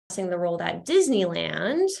the role that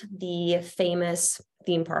Disneyland, the famous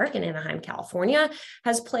theme park in Anaheim, California,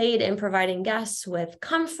 has played in providing guests with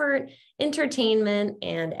comfort, entertainment,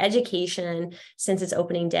 and education since its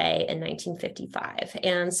opening day in 1955.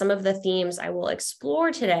 And some of the themes I will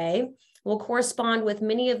explore today will correspond with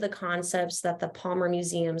many of the concepts that the Palmer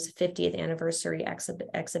Museum's 50th anniversary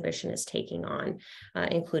exhibition is taking on,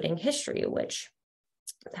 including history, which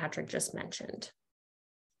Patrick just mentioned.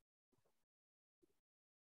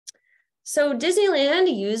 So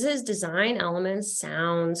Disneyland uses design elements,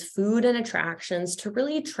 sounds, food, and attractions to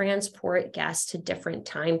really transport guests to different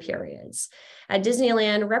time periods. At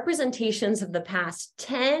Disneyland, representations of the past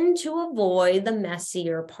tend to avoid the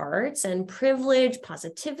messier parts and privilege,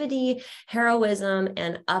 positivity, heroism,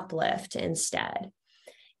 and uplift instead.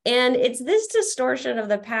 And it's this distortion of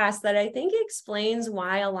the past that I think explains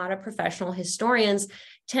why a lot of professional historians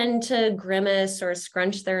tend to grimace or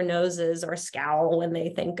scrunch their noses or scowl when they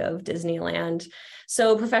think of Disneyland.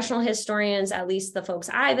 So professional historians, at least the folks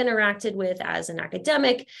I've interacted with as an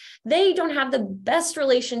academic, they don't have the best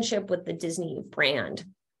relationship with the Disney brand.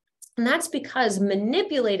 And that's because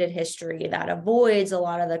manipulated history that avoids a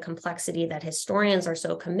lot of the complexity that historians are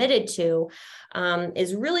so committed to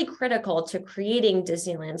is really critical to creating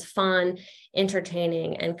Disneyland's fun,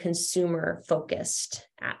 entertaining, and consumer-focused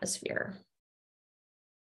atmosphere.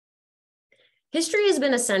 History has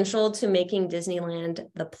been essential to making Disneyland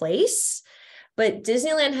the place, but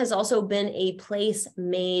Disneyland has also been a place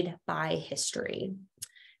made by history.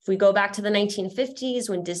 If we go back to the 1950s,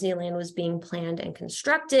 when Disneyland was being planned and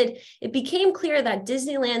constructed, it became clear that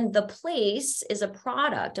Disneyland, the place, is a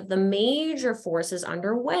product of the major forces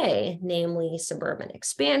underway, namely suburban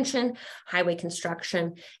expansion, highway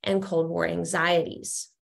construction, and Cold War anxieties.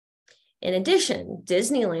 In addition,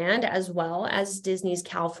 Disneyland, as well as Disney's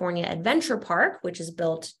California Adventure Park, which is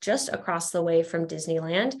built just across the way from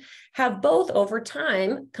Disneyland, have both over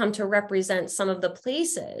time come to represent some of the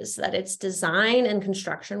places that its design and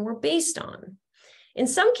construction were based on. In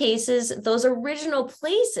some cases, those original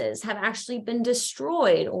places have actually been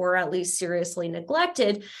destroyed or at least seriously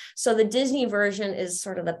neglected, so the Disney version is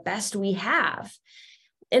sort of the best we have.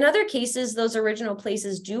 In other cases, those original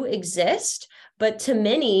places do exist, but to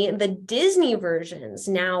many, the Disney versions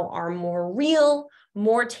now are more real,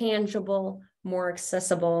 more tangible, more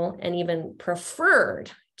accessible, and even preferred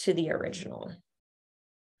to the original.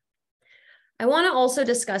 I want to also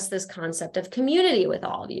discuss this concept of community with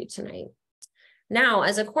all of you tonight. Now,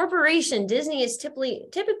 as a corporation, Disney is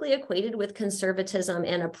typically equated with conservatism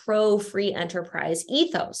and a pro-free enterprise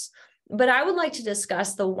ethos. But I would like to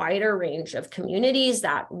discuss the wider range of communities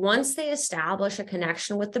that, once they establish a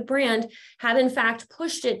connection with the brand, have in fact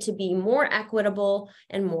pushed it to be more equitable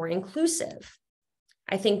and more inclusive.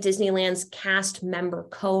 I think Disneyland's cast member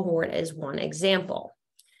cohort is one example.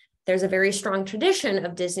 There's a very strong tradition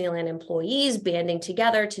of Disneyland employees banding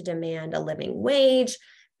together to demand a living wage,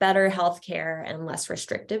 better healthcare, and less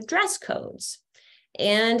restrictive dress codes.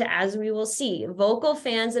 And as we will see, vocal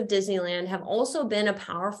fans of Disneyland have also been a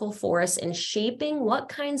powerful force in shaping what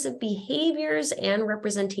kinds of behaviors and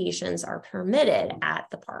representations are permitted at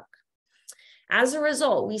the park. As a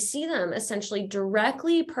result, we see them essentially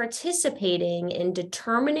directly participating in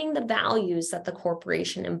determining the values that the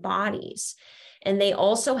corporation embodies. And they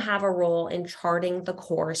also have a role in charting the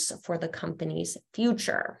course for the company's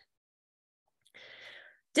future.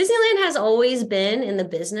 Disneyland has always been in the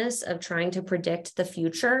business of trying to predict the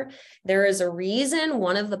future. There is a reason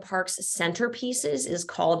one of the park's centerpieces is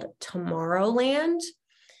called Tomorrowland.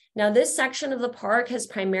 Now, this section of the park has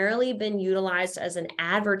primarily been utilized as an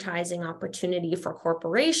advertising opportunity for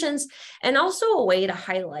corporations and also a way to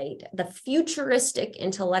highlight the futuristic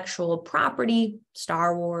intellectual property,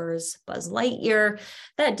 Star Wars, Buzz Lightyear,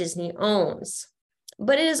 that Disney owns.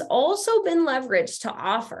 But it has also been leveraged to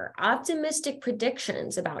offer optimistic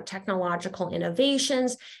predictions about technological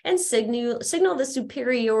innovations and signal the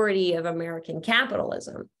superiority of American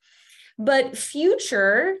capitalism. But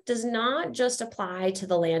future does not just apply to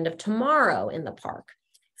the land of tomorrow in the park.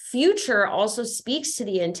 Future also speaks to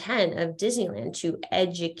the intent of Disneyland to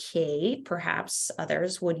educate, perhaps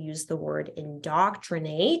others would use the word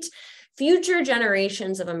indoctrinate, future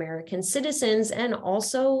generations of American citizens and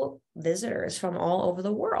also visitors from all over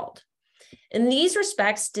the world. In these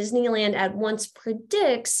respects, Disneyland at once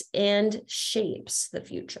predicts and shapes the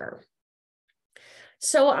future.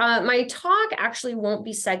 So my talk actually won't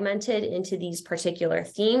be segmented into these particular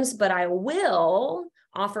themes, but I will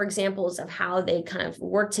offer examples of how they kind of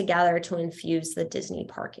work together to infuse the Disney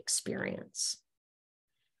park experience.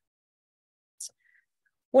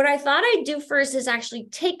 What I thought I'd do first is actually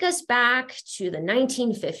take us back to the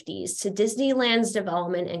 1950s, to Disneyland's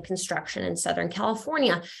development and construction in Southern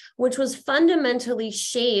California, which was fundamentally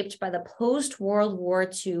shaped by the post-World War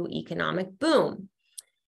II economic boom.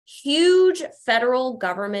 Huge federal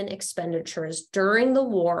government expenditures during the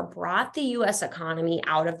war brought the U.S. economy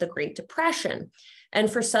out of the Great Depression. And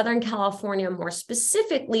for Southern California, more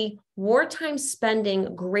specifically, wartime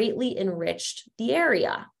spending greatly enriched the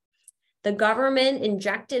area. The government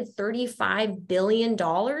injected $35 billion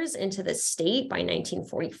into the state by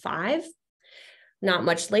 1945. Not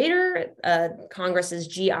much later, Congress's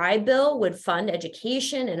GI Bill would fund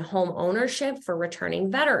education and home ownership for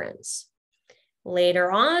returning veterans.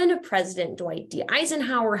 Later on, President Dwight D.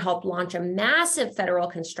 Eisenhower helped launch a massive federal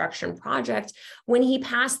construction project when he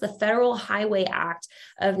passed the Federal Highway Act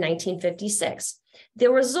of 1956. The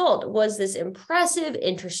result was this impressive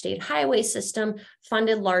interstate highway system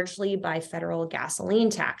funded largely by federal gasoline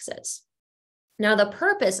taxes. Now, the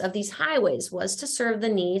purpose of these highways was to serve the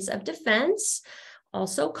needs of defense,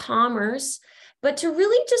 also commerce, but to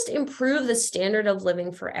really just improve the standard of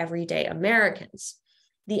living for everyday Americans.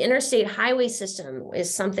 The interstate highway system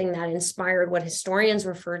is something that inspired what historians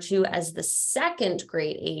refer to as the second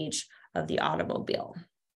great age of the automobile.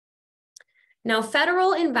 Now,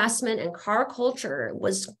 federal investment in car culture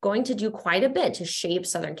was going to do quite a bit to shape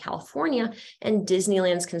Southern California and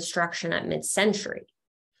Disneyland's construction at mid-century.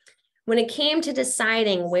 When it came to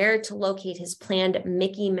deciding where to locate his planned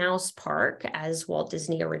Mickey Mouse Park, as Walt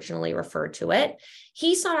Disney originally referred to it,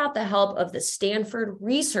 he sought out the help of the Stanford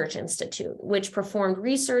Research Institute, which performed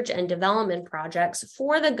research and development projects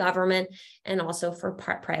for the government and also for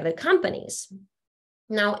private companies.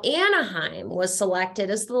 Now, Anaheim was selected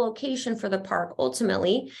as the location for the park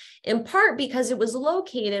ultimately, in part because it was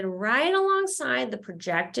located right alongside the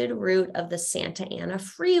projected route of the Santa Ana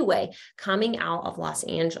Freeway coming out of Los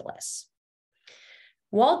Angeles.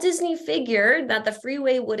 Walt Disney figured that the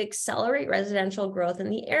freeway would accelerate residential growth in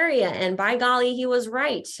the area, and by golly, he was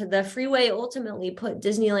right. The freeway ultimately put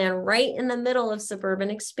Disneyland right in the middle of suburban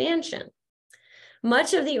expansion.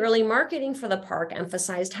 Much of the early marketing for the park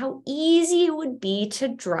emphasized how easy it would be to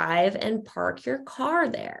drive and park your car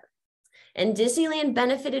there. And Disneyland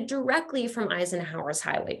benefited directly from Eisenhower's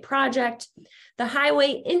highway project. The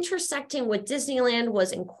highway intersecting with Disneyland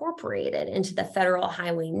was incorporated into the federal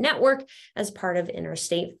highway network as part of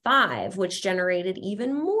Interstate 5, which generated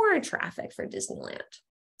even more traffic for Disneyland.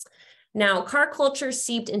 Now, car culture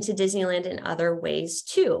seeped into Disneyland in other ways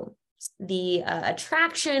too. The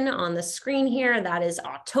attraction on the screen here, that is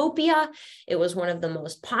Autopia. It was one of the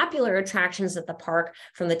most popular attractions at the park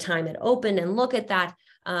from the time it opened. And look at that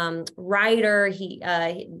rider, he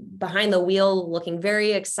behind the wheel, looking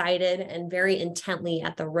very excited and very intently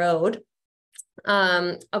at the road.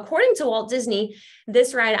 According to Walt Disney,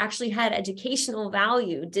 this ride actually had educational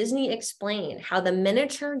value. Disney explained how the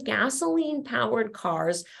miniature gasoline-powered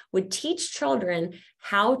cars would teach children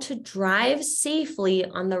how to drive safely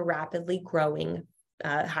on the rapidly growing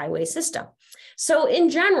highway system. So in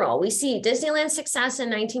general, we see Disneyland's success in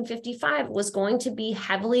 1955 was going to be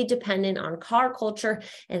heavily dependent on car culture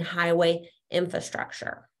and highway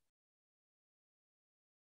infrastructure.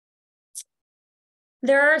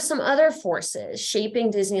 There are some other forces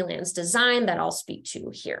shaping Disneyland's design that I'll speak to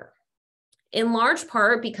here. In large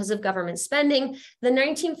part because of government spending, the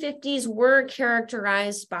 1950s were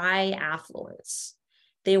characterized by affluence.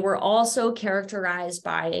 They were also characterized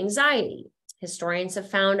by anxiety. Historians have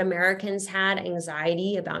found Americans had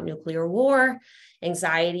anxiety about nuclear war,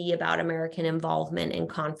 anxiety about American involvement in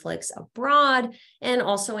conflicts abroad, and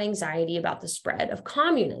also anxiety about the spread of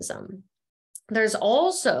communism. There's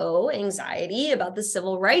also anxiety about the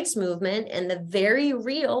civil rights movement and the very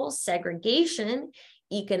real segregation,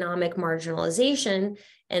 economic marginalization,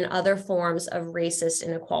 and other forms of racist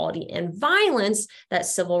inequality and violence that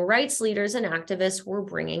civil rights leaders and activists were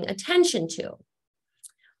bringing attention to.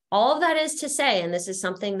 All of that is to say, and this is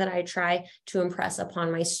something that I try to impress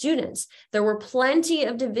upon my students, there were plenty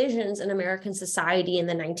of divisions in American society in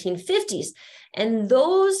the 1950s, and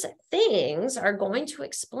those things are going to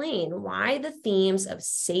explain why the themes of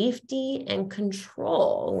safety and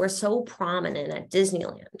control were so prominent at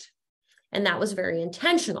Disneyland. And that was very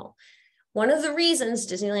intentional. One of the reasons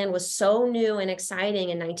Disneyland was so new and exciting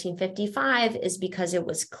in 1955 is because it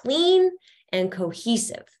was clean and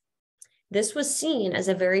cohesive. This was seen as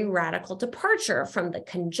a very radical departure from the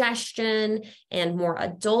congestion and more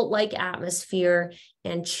adult-like atmosphere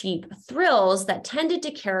and cheap thrills that tended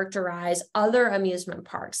to characterize other amusement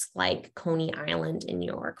parks like Coney Island in New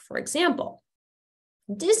York, for example.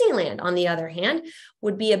 Disneyland, on the other hand,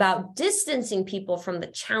 would be about distancing people from the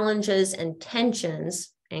challenges and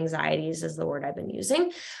tensions anxieties is the word I've been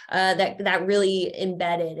using, that really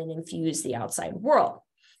embedded and infused the outside world.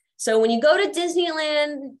 So when you go to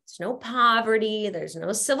Disneyland, there's no poverty, there's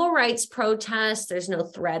no civil rights protests, there's no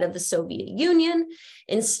threat of the Soviet Union.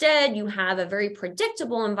 Instead, you have a very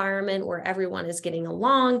predictable environment where everyone is getting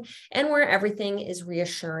along and where everything is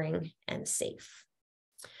reassuring and safe.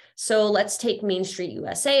 So let's take Main Street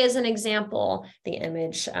USA as an example, the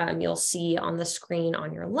image you'll see on the screen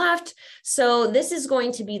on your left. So this is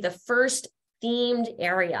going to be the first themed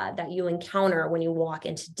area that you encounter when you walk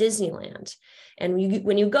into Disneyland. And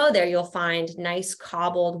when you go there, you'll find nice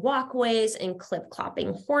cobbled walkways and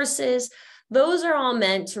clip-clopping horses. Those are all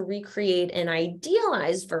meant to recreate an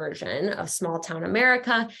idealized version of small-town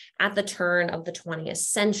America at the turn of the 20th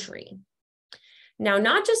century. Now,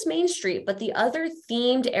 not just Main Street, but the other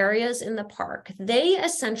themed areas in the park, they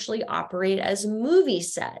essentially operate as movie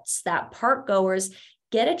sets that park goers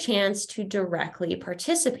get a chance to directly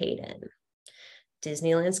participate in.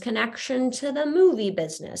 Disneyland's connection to the movie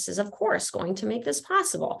business is, of course, going to make this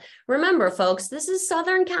possible. Remember, folks, this is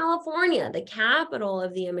Southern California, the capital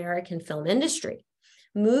of the American film industry.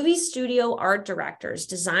 Movie studio art directors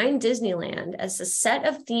designed Disneyland as a set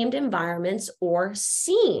of themed environments or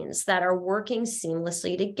scenes that are working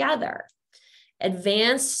seamlessly together.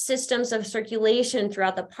 Advanced systems of circulation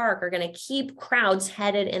throughout the park are going to keep crowds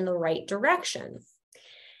headed in the right direction.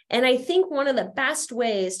 And I think one of the best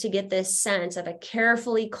ways to get this sense of a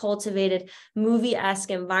carefully cultivated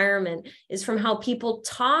movie-esque environment is from how people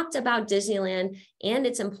talked about Disneyland and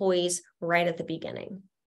its employees right at the beginning.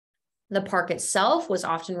 The park itself was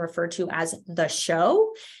often referred to as the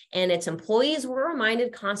show, and its employees were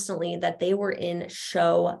reminded constantly that they were in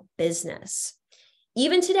show business.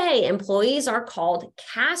 Even today, employees are called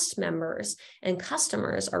cast members, and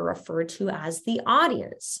customers are referred to as the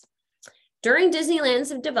audience. During Disneyland's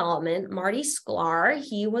development, Marty Sklar,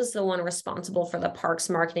 he was the one responsible for the park's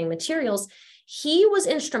marketing materials. He was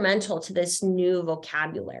instrumental to this new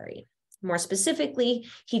vocabulary. More specifically,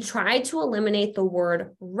 he tried to eliminate the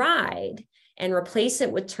word ride and replace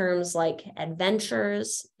it with terms like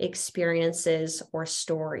adventures, experiences, or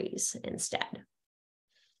stories instead.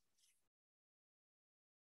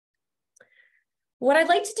 What I'd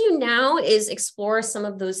like to do now is explore some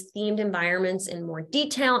of those themed environments in more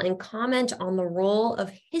detail and comment on the role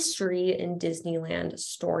of history in Disneyland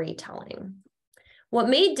storytelling. What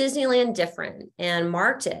made Disneyland different and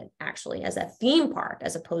marked it actually as a theme park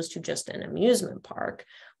as opposed to just an amusement park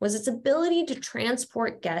was its ability to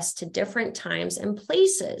transport guests to different times and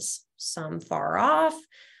places, some far off,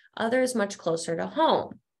 others much closer to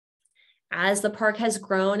home. As the park has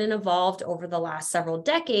grown and evolved over the last several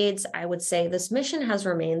decades, I would say this mission has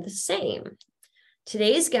remained the same.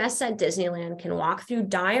 Today's guests at Disneyland can walk through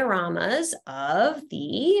dioramas of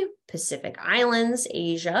the Pacific Islands,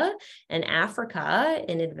 Asia, and Africa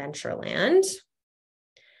in Adventureland,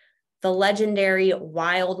 the legendary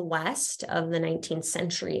Wild West of the 19th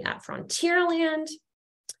century at Frontierland,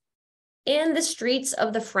 and the streets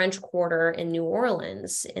of the French Quarter in New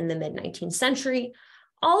Orleans in the mid-19th century,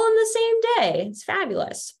 all on the same day. It's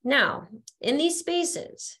fabulous. Now, in these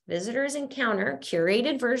spaces, visitors encounter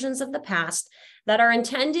curated versions of the past that are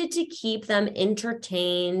intended to keep them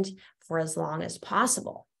entertained for as long as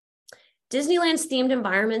possible. Disneyland's themed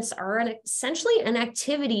environments are essentially an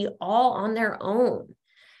activity all on their own.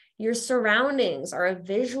 Your surroundings are a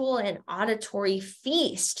visual and auditory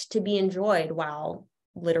feast to be enjoyed while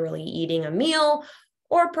literally eating a meal,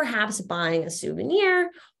 or perhaps buying a souvenir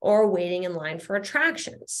or waiting in line for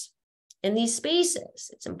attractions. In these spaces,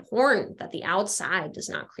 it's important that the outside does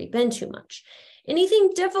not creep in too much.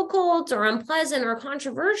 Anything difficult or unpleasant or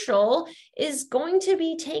controversial is going to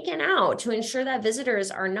be taken out to ensure that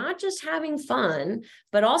visitors are not just having fun,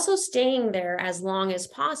 but also staying there as long as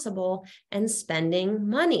possible and spending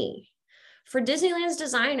money. For Disneyland's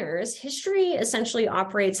designers, history essentially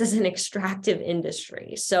operates as an extractive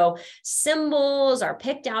industry. So symbols are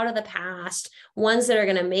picked out of the past, ones that are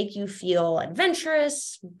going to make you feel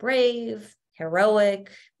adventurous, brave,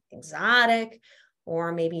 heroic, exotic,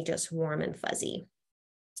 or maybe just warm and fuzzy.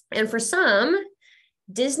 And for some,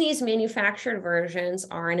 Disney's manufactured versions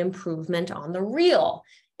are an improvement on the real.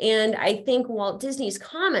 And I think Walt Disney's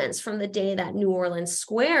comments from the day that New Orleans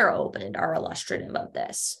Square opened are illustrative of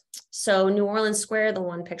this. So New Orleans Square, the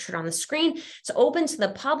one pictured on the screen, it's open to the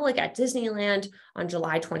public at Disneyland on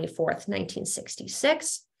July 24th,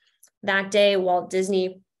 1966. That day, Walt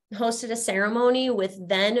Disney hosted a ceremony with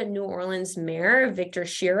then New Orleans Mayor Victor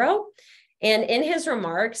Shiro. And in his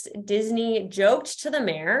remarks, Disney joked to the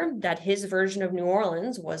mayor that his version of New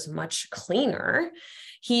Orleans was much cleaner.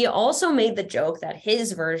 He also made the joke that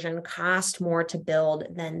his version cost more to build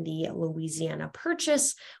than the Louisiana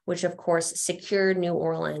Purchase, which of course secured New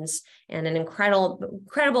Orleans and an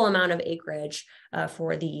incredible amount of acreage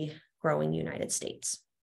for the growing United States.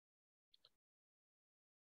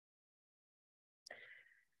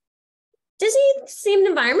 Disney-themed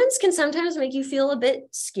environments can sometimes make you feel a bit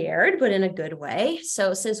scared, but in a good way.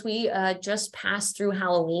 So since we just passed through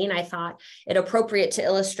Halloween, I thought it appropriate to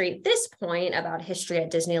illustrate this point about history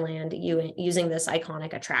at Disneyland using this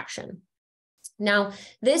iconic attraction. Now,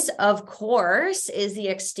 this, of course, is the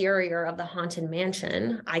exterior of the Haunted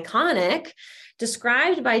Mansion, iconic,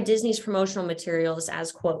 described by Disney's promotional materials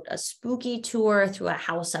as, quote, a spooky tour through a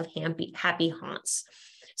house of happy haunts.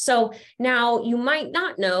 So now you might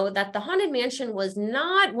not know that the Haunted Mansion was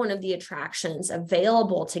not one of the attractions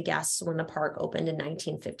available to guests when the park opened in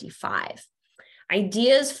 1955.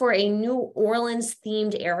 Ideas for a New Orleans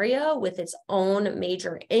themed area with its own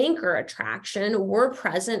major anchor attraction were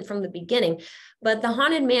present from the beginning, but the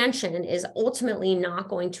Haunted Mansion is ultimately not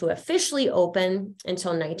going to officially open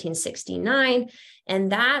until 1969.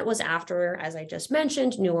 And that was after, as I just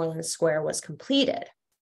mentioned, New Orleans Square was completed.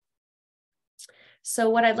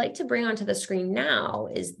 So what I'd like to bring onto the screen now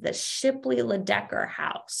is the Shipley-Ledecker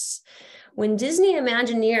House. When Disney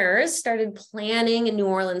Imagineers started planning in New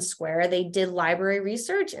Orleans Square, they did library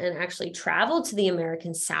research and actually traveled to the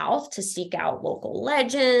American South to seek out local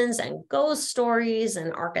legends and ghost stories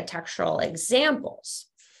and architectural examples.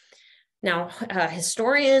 Now,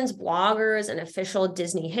 historians, bloggers, and official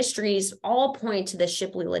Disney histories all point to the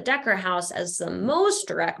Shipley-Ledecker House as the most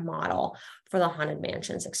direct model for the Haunted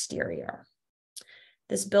Mansion's exterior.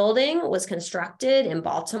 This building was constructed in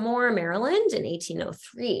Baltimore, Maryland in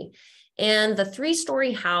 1803. And the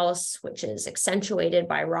three-story house, which is accentuated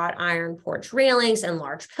by wrought iron porch railings and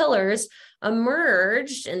large pillars,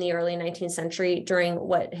 emerged in the early 19th century during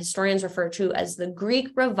what historians refer to as the Greek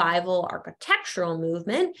Revival architectural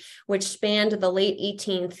movement, which spanned the late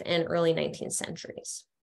 18th and early 19th centuries.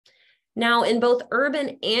 Now, in both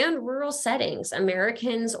urban and rural settings,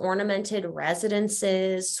 Americans ornamented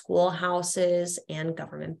residences, schoolhouses, and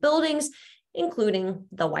government buildings, including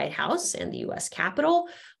the White House and the US Capitol,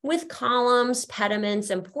 with columns, pediments,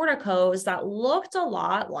 and porticos that looked a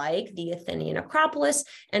lot like the Athenian Acropolis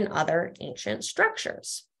and other ancient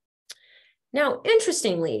structures. Now,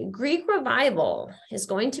 interestingly, Greek Revival is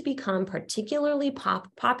going to become particularly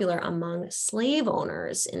popular among slave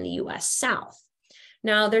owners in the US South.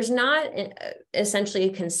 Now, there's not essentially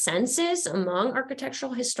a consensus among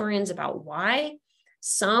architectural historians about why.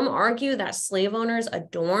 Some argue that slave owners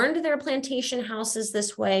adorned their plantation houses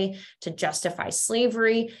this way to justify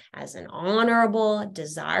slavery as an honorable,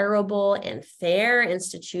 desirable, and fair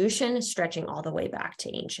institution stretching all the way back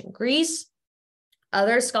to ancient Greece.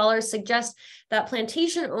 Other scholars suggest that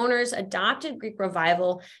plantation owners adopted Greek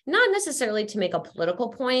Revival not necessarily to make a political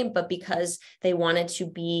point, but because they wanted to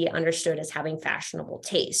be understood as having fashionable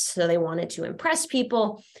taste. So they wanted to impress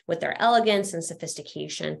people with their elegance and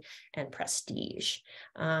sophistication and prestige.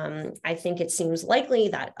 I think it seems likely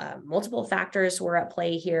that multiple factors were at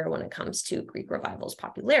play here when it comes to Greek Revival's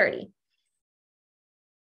popularity.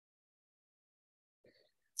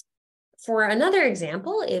 For another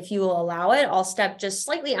example, if you will allow it, I'll step just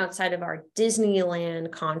slightly outside of our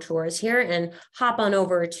Disneyland contours here and hop on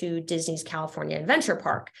over to Disney's California Adventure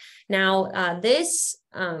Park. Now, this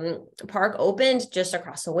park opened just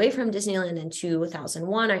across the way from Disneyland in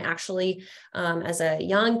 2001. I actually, as a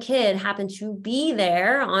young kid, happened to be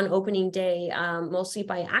there on opening day, mostly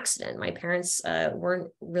by accident. My parents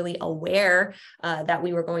weren't really aware that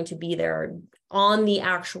we were going to be there on the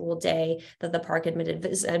actual day that the park admitted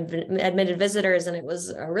visitors, and it was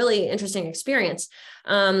a really interesting experience.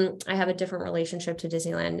 I have a different relationship to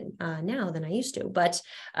Disneyland now than I used to, but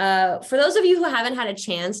for those of you who haven't had a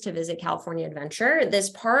chance to visit California Adventure, this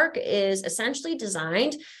park is essentially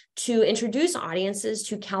designed to introduce audiences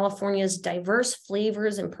to California's diverse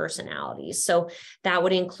flavors and personalities. So that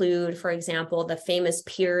would include, for example, the famous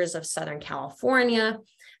piers of Southern California,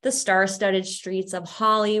 the star-studded streets of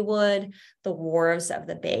Hollywood, the wharves of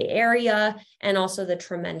the Bay Area, and also the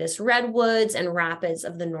tremendous redwoods and rapids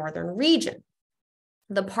of the northern region.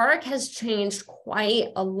 The park has changed quite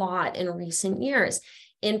a lot in recent years,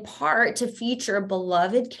 in part to feature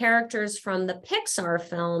beloved characters from the Pixar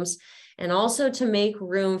films, and also to make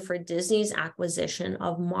room for Disney's acquisition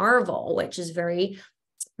of Marvel, which is very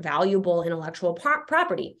valuable intellectual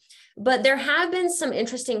property. But there have been some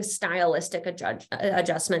interesting stylistic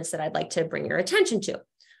adjustments that I'd like to bring your attention to.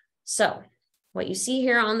 So What you see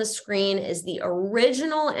here on the screen is the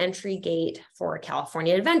original entry gate for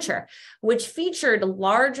California Adventure, which featured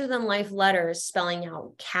larger than life letters spelling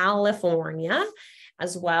out California,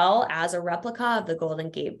 as well as a replica of the Golden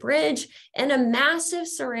Gate Bridge and a massive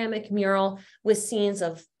ceramic mural with scenes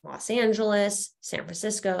of Los Angeles, San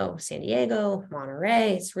Francisco, San Diego,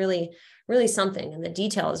 Monterey. It's really, really something, and the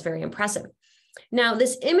detail is very impressive. Now,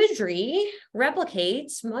 this imagery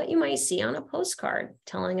replicates what you might see on a postcard,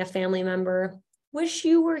 telling a family member, "Wish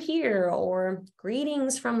you were here," or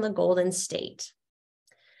 "Greetings from the Golden State."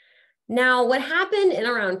 Now, what happened in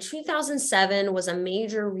around 2007 was a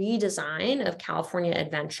major redesign of California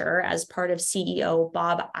Adventure as part of CEO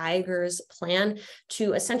Bob Iger's plan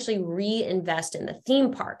to essentially reinvest in the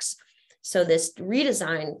theme parks. So this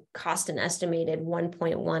redesign cost an estimated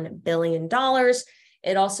 $1.1 billion.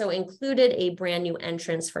 It also included a brand new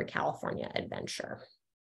entrance for California Adventure.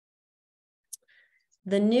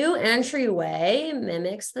 The new entryway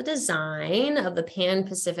mimics the design of the Pan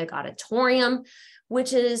Pacific Auditorium,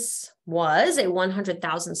 which was a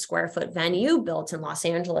 100,000 square foot venue built in Los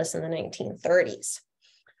Angeles in the 1930s.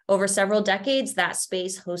 Over several decades, that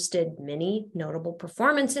space hosted many notable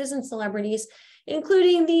performances and celebrities,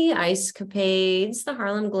 including the Ice Capades, the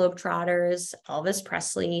Harlem Globetrotters, Elvis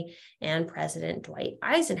Presley, and President Dwight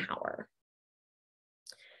Eisenhower.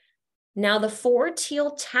 Now, the 4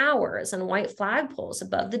 teal towers and white flagpoles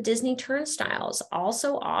above the Disney turnstiles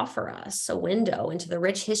also offer us a window into the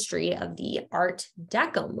rich history of the Art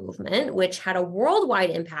Deco movement, which had a worldwide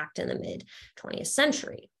impact in the mid-20th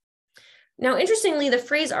century. Now, interestingly, the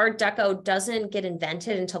phrase Art Deco doesn't get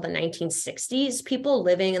invented until the 1960s. People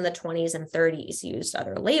living in the 20s and 30s used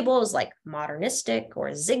other labels like modernistic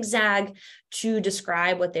or zigzag to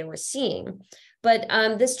describe what they were seeing. But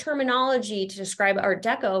this terminology to describe Art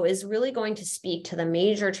Deco is really going to speak to the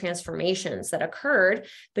major transformations that occurred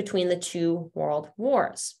between the 2 world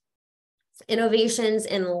wars. Innovations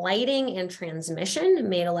in lighting and transmission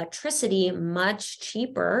made electricity much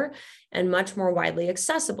cheaper and much more widely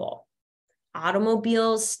accessible.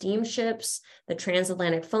 Automobiles, steamships, the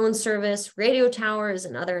transatlantic phone service, radio towers,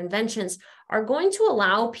 and other inventions are going to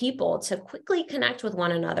allow people to quickly connect with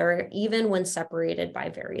one another, even when separated by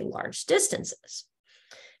very large distances.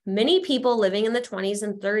 Many people living in the 20s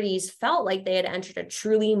and 30s felt like they had entered a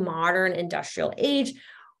truly modern industrial age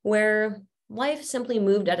where life simply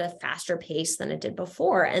moved at a faster pace than it did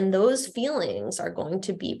before. And those feelings are going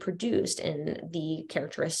to be produced in the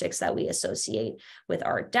characteristics that we associate with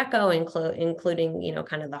Art Deco, including,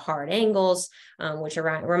 kind of the hard angles, which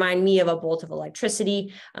remind me of a bolt of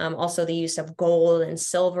electricity. Also the use of gold and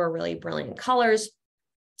silver, really brilliant colors.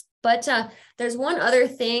 But there's one other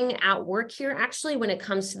thing at work here, actually, when it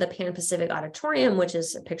comes to the Pan Pacific Auditorium, which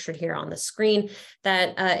is pictured here on the screen,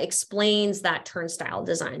 that explains that turnstile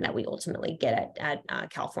design that we ultimately get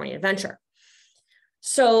at California Adventure.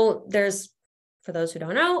 So there's, for those who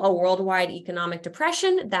don't know, a worldwide economic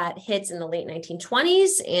depression that hits in the late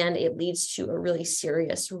 1920s, and it leads to a really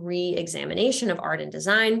serious re-examination of art and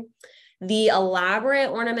design. The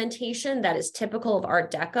elaborate ornamentation that is typical of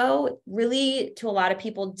Art Deco really, to a lot of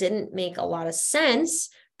people, didn't make a lot of sense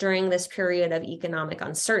during this period of economic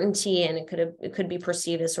uncertainty, and it could be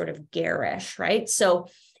perceived as sort of garish, right? So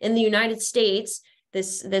in the United States,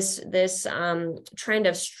 this trend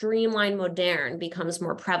of streamlined moderne becomes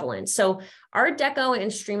more prevalent. So Art Deco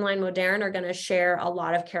and streamlined moderne are going to share a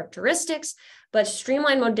lot of characteristics, but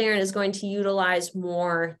streamlined moderne is going to utilize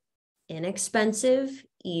more inexpensive,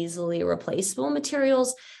 easily replaceable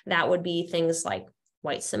materials. That would be things like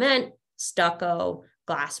white cement, stucco,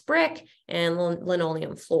 glass brick, and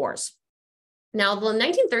linoleum floors. Now, the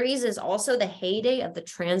 1930s is also the heyday of the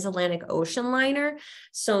transatlantic ocean liner.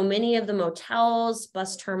 So many of the motels,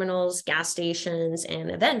 bus terminals, gas stations,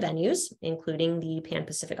 and event venues, including the Pan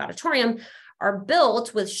Pacific Auditorium, are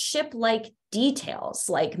built with ship-like details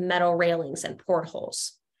like metal railings and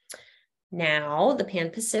portholes. Now, the Pan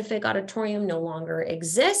Pacific Auditorium no longer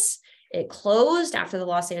exists. It closed after the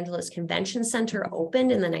Los Angeles Convention Center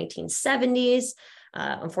opened in the 1970s.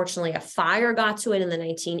 Unfortunately, a fire got to it in the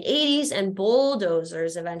 1980s, and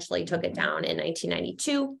bulldozers eventually took it down in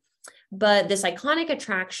 1992. But this iconic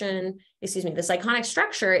this iconic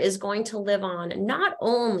structure is going to live on not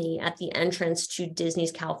only at the entrance to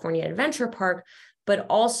Disney's California Adventure Park, but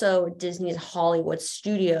also Disney's Hollywood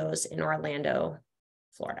Studios in Orlando,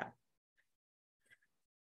 Florida.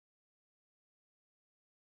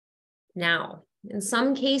 Now, In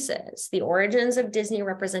some cases, the origins of Disney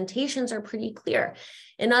representations are pretty clear.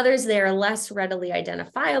 In others, they are less readily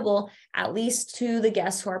identifiable, at least to the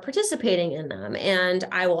guests who are participating in them. And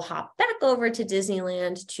I will hop back over to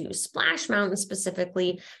Disneyland, to Splash Mountain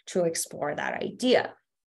specifically, to explore that idea.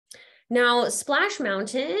 Now, Splash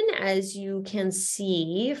Mountain, as you can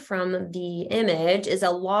see from the image, is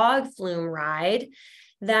a log flume ride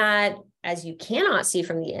that, as you cannot see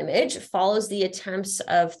from the image, follows the attempts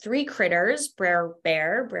of three critters, Brer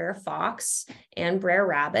Bear, Brer Fox, and Brer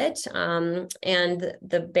Rabbit. And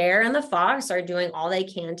the bear and the fox are doing all they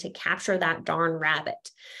can to capture that darn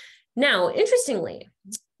rabbit. Now, interestingly,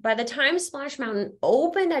 by the time Splash Mountain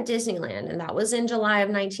opened at Disneyland, and that was in July of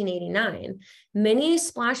 1989, many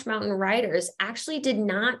Splash Mountain riders actually did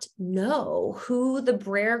not know who the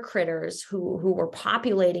Brer critters who were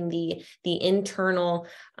populating the internal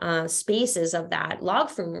spaces of that log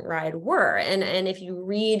flume ride were. And if you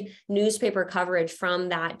read newspaper coverage from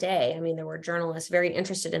that day, I mean, there were journalists very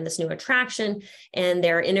interested in this new attraction, and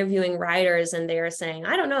they're interviewing riders, and they're saying,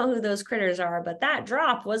 I don't know who those critters are, but that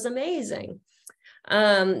drop was amazing.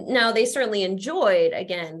 Now, they certainly enjoyed,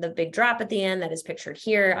 again, the big drop at the end that is pictured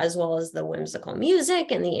here, as well as the whimsical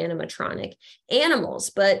music and the animatronic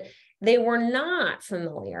animals, but they were not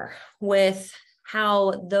familiar with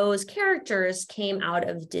how those characters came out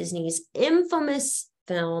of Disney's infamous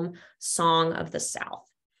film, Song of the South.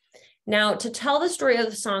 Now, to tell the story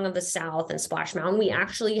of the Song of the South and Splash Mountain, we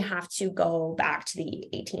actually have to go back to the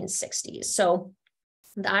 1860s. So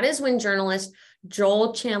that is when journalist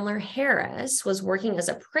Joel Chandler Harris was working as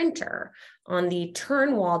a printer on the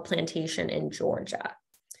Turnwald plantation in Georgia.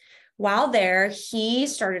 While there, he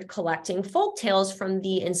started collecting folk tales from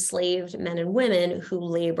the enslaved men and women who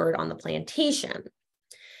labored on the plantation.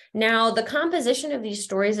 Now, the composition of these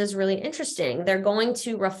stories is really interesting. They're going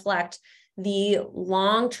to reflect the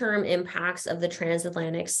long-term impacts of the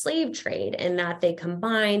transatlantic slave trade, in that they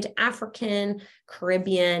combined African,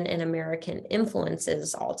 Caribbean, and American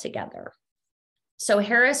influences all together. So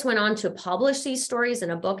Harris went on to publish these stories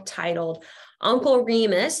in a book titled Uncle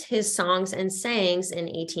Remus, His Songs and Sayings in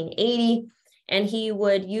 1880, and he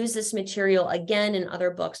would use this material again in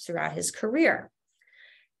other books throughout his career.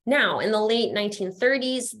 Now, in the late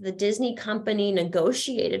 1930s, the Disney company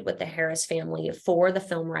negotiated with the Harris family for the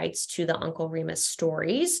film rights to the Uncle Remus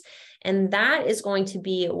stories, and that is going to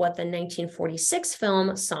be what the 1946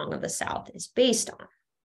 film Song of the South is based on.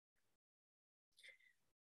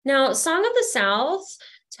 Now, Song of the South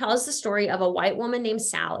tells the story of a white woman named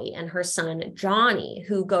Sally and her son, Johnny,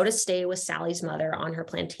 who go to stay with Sally's mother on her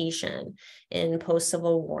plantation in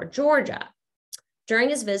post-Civil War Georgia. During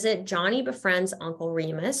his visit, Johnny befriends Uncle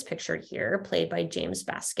Remus, pictured here, played by James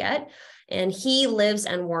Baskett, and he lives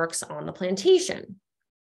and works on the plantation.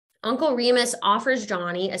 Uncle Remus offers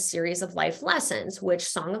Johnny a series of life lessons, which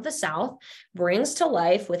Song of the South brings to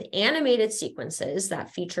life with animated sequences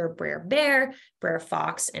that feature Brer Bear, Brer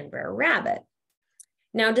Fox, and Brer Rabbit.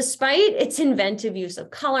 Now, despite its inventive use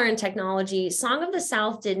of color and technology, Song of the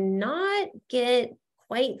South did not get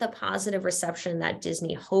quite the positive reception that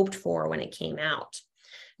Disney hoped for when it came out.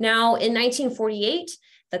 Now, in 1948,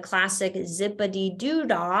 the classic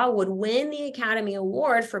Zip-a-Dee-Doo-Dah would win the Academy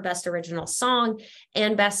Award for Best Original Song,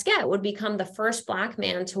 and Baskett would become the first Black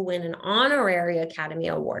man to win an honorary Academy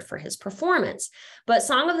Award for his performance. But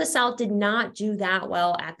Song of the South did not do that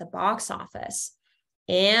well at the box office.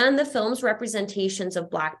 And the film's representations of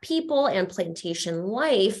Black people and plantation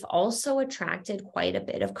life also attracted quite a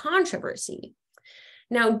bit of controversy.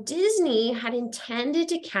 Now, Disney had intended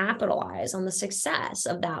to capitalize on the success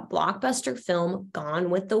of that blockbuster film, Gone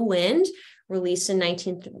with the Wind, released in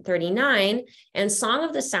 1939, and Song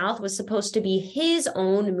of the South was supposed to be his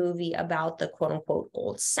own movie about the quote-unquote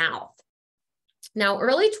Old South. Now,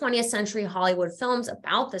 early 20th century Hollywood films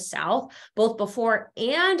about the South, both before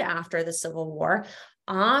and after the Civil War,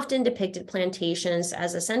 often depicted plantations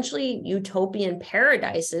as essentially utopian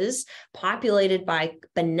paradises populated by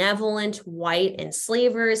benevolent white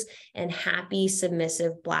enslavers and happy,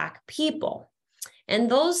 submissive Black people. And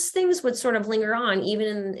those things would sort of linger on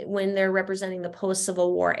even when they're representing the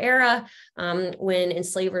post-Civil War era, when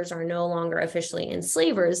enslavers are no longer officially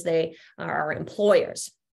enslavers, they are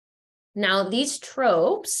employers. Now, these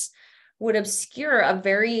tropes would obscure a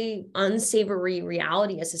very unsavory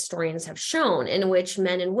reality, as historians have shown, in which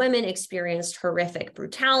men and women experienced horrific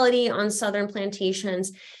brutality on Southern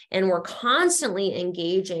plantations and were constantly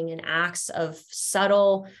engaging in acts of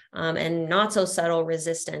subtle and not so subtle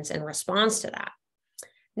resistance in response to that.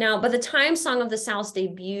 Now, by the time Song of the South's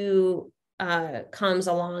debut comes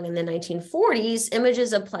along in the 1940s,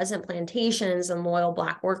 images of pleasant plantations and loyal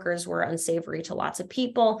Black workers were unsavory to lots of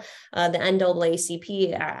people. The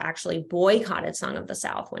NAACP actually boycotted Song of the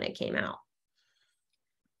South when it came out.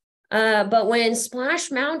 But when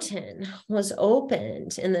Splash Mountain was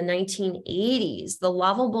opened in the 1980s, the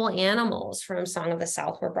lovable animals from Song of the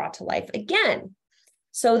South were brought to life again.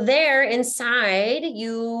 So there inside,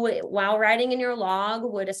 you, while riding in your log,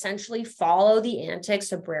 would essentially follow the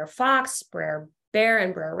antics of Brer Fox, Brer Bear,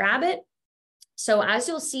 and Brer Rabbit. So as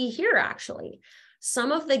you'll see here, actually,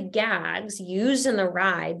 some of the gags used in the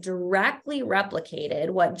ride directly replicated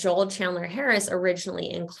what Joel Chandler Harris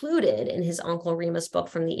originally included in his Uncle Remus book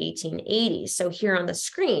from the 1880s. So here on the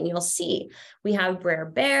screen, you'll see we have Brer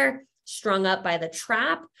Bear strung up by the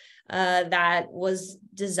trap that was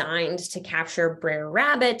designed to capture Brer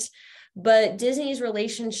Rabbit. But Disney's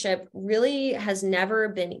relationship really has never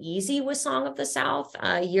been easy with Song of the South.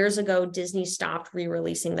 Years ago, Disney stopped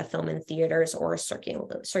re-releasing the film in theaters or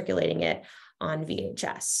circulating it on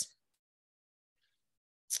VHS.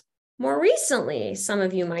 More recently, some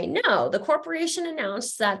of you might know, the corporation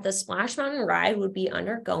announced that the Splash Mountain ride would be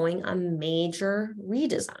undergoing a major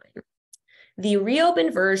redesign. The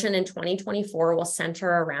reopened version in 2024 will center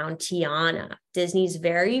around Tiana, Disney's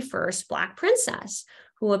very first Black princess,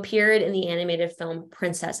 who appeared in the animated film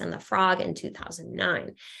Princess and the Frog in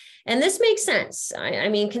 2009. And this makes sense. I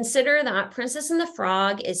mean, consider that Princess and the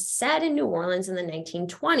Frog is set in New Orleans in the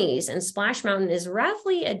 1920s, and Splash Mountain is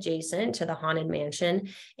roughly adjacent to the Haunted Mansion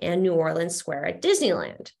and New Orleans Square at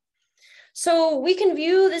Disneyland. So we can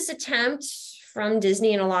view this attempt from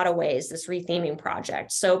Disney in a lot of ways, this retheming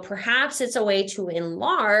project. So perhaps it's a way to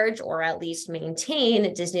enlarge or at least maintain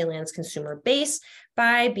Disneyland's consumer base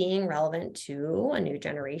by being relevant to a new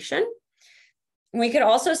generation. We could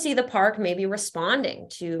also see the park maybe responding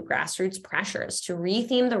to grassroots pressures to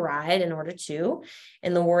retheme the ride in order to,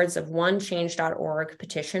 in the words of one change.org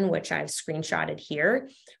petition, which I've screenshotted here,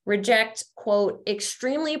 reject, quote,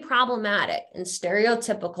 extremely problematic and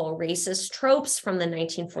stereotypical racist tropes from the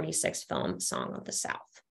 1946 film Song of the South,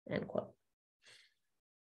 end quote.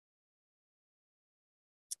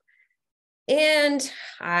 And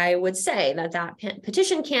I would say that that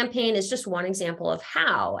petition campaign is just one example of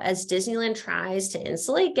how, as Disneyland tries to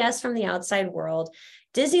insulate guests from the outside world,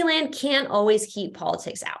 Disneyland can't always keep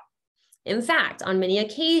politics out. In fact, on many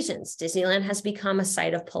occasions, Disneyland has become a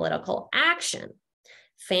site of political action.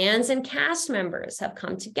 Fans and cast members have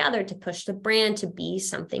come together to push the brand to be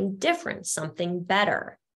something different, something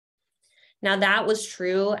better. Now, that was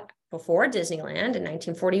true before Disneyland in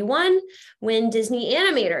 1941, when Disney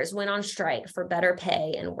animators went on strike for better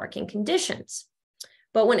pay and working conditions.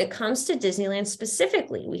 But when it comes to Disneyland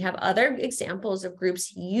specifically, we have other examples of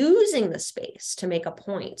groups using the space to make a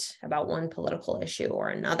point about one political issue or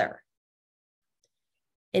another.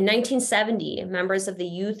 In 1970, members of the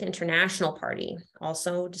Youth International Party,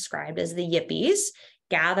 also described as the Yippies,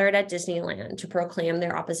 gathered at Disneyland to proclaim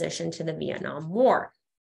their opposition to the Vietnam War.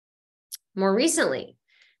 More recently,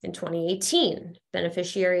 in 2018,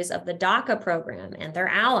 beneficiaries of the DACA program and their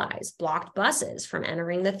allies blocked buses from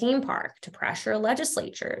entering the theme park to pressure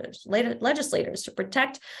legislators to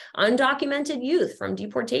protect undocumented youth from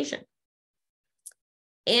deportation.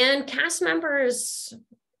 And cast members'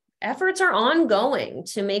 efforts are ongoing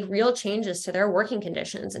to make real changes to their working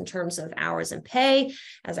conditions in terms of hours and pay,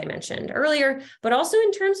 as I mentioned earlier, but also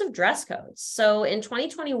in terms of dress codes. So in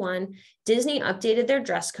 2021, Disney updated their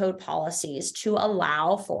dress code policies to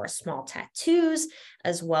allow for small tattoos,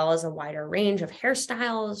 as well as a wider range of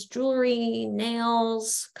hairstyles, jewelry,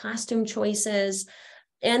 nails, costume choices.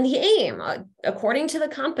 And the aim, according to the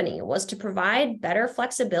company, was to provide better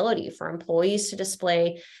flexibility for employees to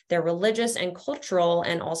display their religious and cultural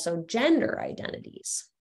and also gender identities.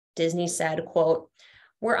 Disney said, quote,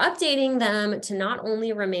 "We're updating them to not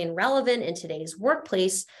only remain relevant in today's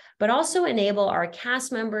workplace, but also enable our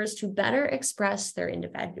cast members to better express their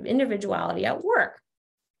individuality at work."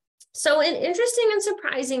 So in interesting and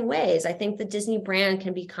surprising ways, I think the Disney brand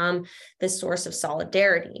can become this source of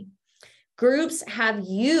solidarity. Groups have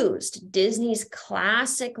used Disney's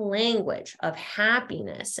classic language of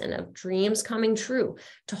happiness and of dreams coming true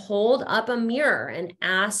to hold up a mirror and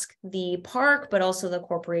ask the park, but also the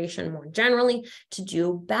corporation more generally, to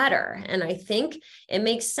do better. And I think it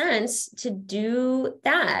makes sense to do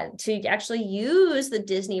that, to actually use the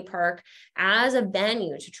Disney park as a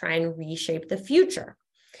venue to try and reshape the future.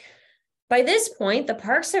 By this point, the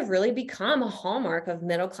parks have really become a hallmark of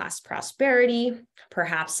middle-class prosperity,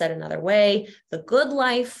 perhaps said another way, the good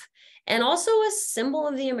life, and also a symbol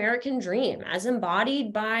of the American dream as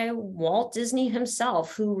embodied by Walt Disney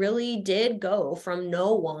himself, who really did go from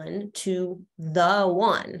no one to the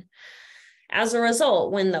one. As a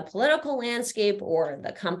result, when the political landscape or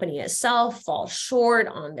the company itself falls short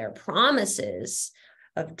on their promises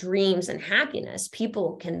of dreams and happiness,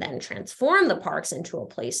 people can then transform the parks into a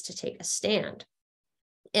place to take a stand.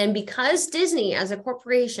 And because Disney as a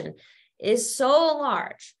corporation is so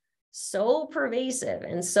large, so pervasive,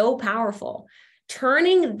 and so powerful,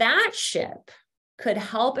 turning that ship could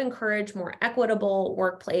help encourage more equitable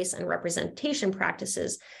workplace and representation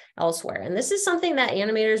practices elsewhere. And this is something that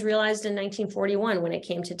animators realized in 1941 when it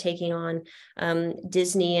came to taking on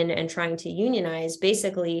Disney and trying to unionize.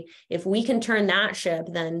 Basically, if we can turn that ship,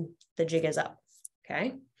 then the jig is up,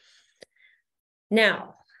 okay?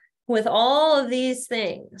 Now, with all of these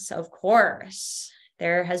things, of course,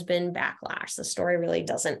 there has been backlash. The story really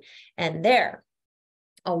doesn't end there.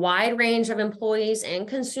 A wide range of employees and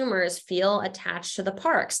consumers feel attached to the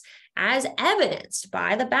parks, as evidenced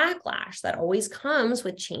by the backlash that always comes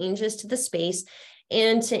with changes to the space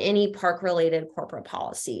and to any park-related corporate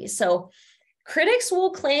policy. So critics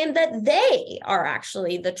will claim that they are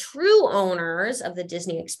actually the true owners of the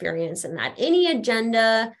Disney experience and that any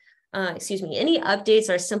updates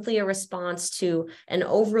are simply a response to an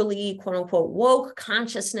overly, quote unquote, woke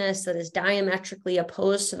consciousness that is diametrically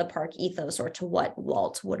opposed to the park ethos or to what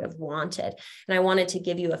Walt would have wanted. And I wanted to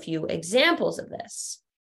give you a few examples of this.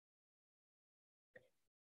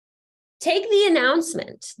 Take the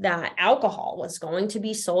announcement that alcohol was going to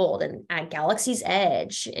be sold at Galaxy's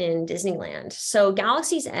Edge in Disneyland. So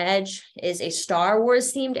Galaxy's Edge is a Star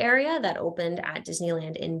Wars themed area that opened at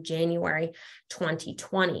Disneyland in January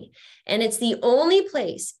 2020. And it's the only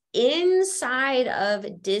place inside of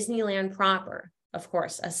Disneyland proper, of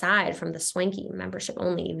course, aside from the swanky membership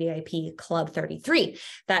only VIP Club 33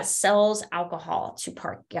 that sells alcohol to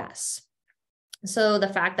park guests. So the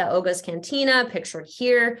fact that Oga's Cantina, pictured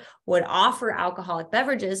here, would offer alcoholic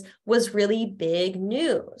beverages was really big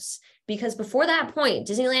news, because before that point,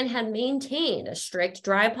 Disneyland had maintained a strict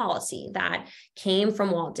dry policy that came from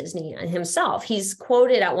Walt Disney himself. He's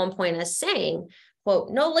quoted at one point as saying, quote,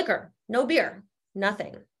 "No liquor, no beer,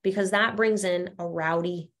 nothing, because that brings in a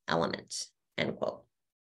rowdy element," end quote.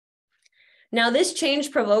 Now, this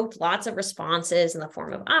change provoked lots of responses in the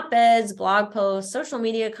form of op-eds, blog posts, social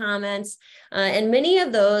media comments, and many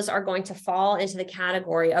of those are going to fall into the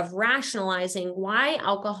category of rationalizing why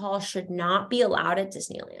alcohol should not be allowed at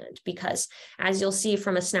Disneyland. Because as you'll see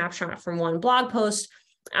from a snapshot from one blog post,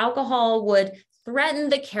 alcohol would threaten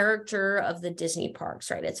the character of the Disney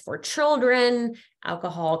parks, right? It's for children.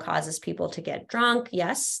 Alcohol causes people to get drunk.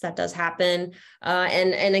 Yes, that does happen.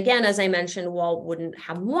 And again, as I mentioned, Walt wouldn't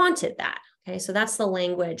have wanted that. Okay, so that's the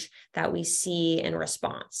language that we see in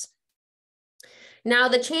response. Now,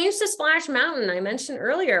 the change to Splash Mountain I mentioned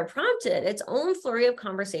earlier prompted its own flurry of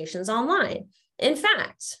conversations online. In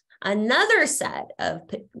fact, another set of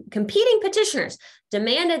competing petitioners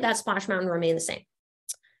demanded that Splash Mountain remain the same.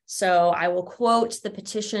 So I will quote the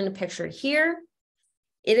petition pictured here.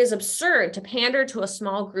 "It is absurd to pander to a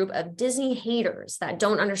small group of Disney haters that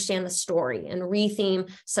don't understand the story and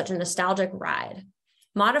retheme such a nostalgic ride.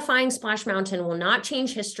 Modifying Splash Mountain will not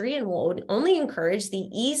change history and will only encourage the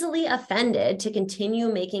easily offended to continue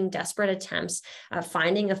making desperate attempts at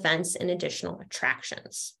finding offense in additional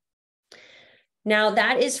attractions." Now,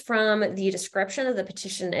 that is from the description of the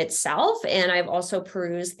petition itself, and I've also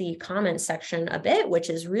perused the comment section a bit, which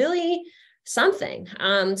is really something.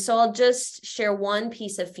 So I'll just share one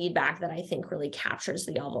piece of feedback that I think really captures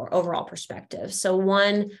the overall perspective. So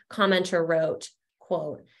one commenter wrote,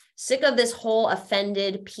 quote, "Sick of this whole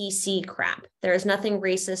offended PC crap. There is nothing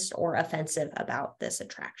racist or offensive about this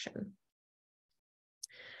attraction."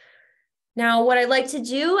 Now, what I'd like to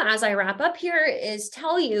do as I wrap up here is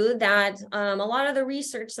tell you that a lot of the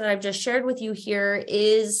research that I've just shared with you here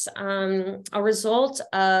is a result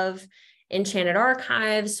of Enchanted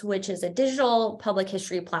Archives, which is a digital public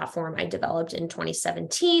history platform I developed in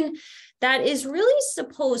 2017 that is really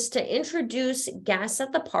supposed to introduce guests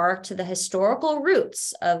at the park to the historical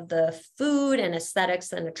roots of the food and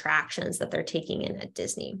aesthetics and attractions that they're taking in at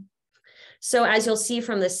Disney. So as you'll see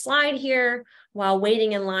from this slide here, while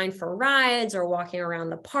waiting in line for rides or walking around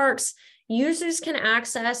the parks, users can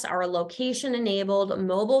access our location-enabled,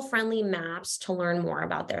 mobile-friendly maps to learn more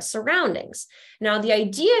about their surroundings. Now, the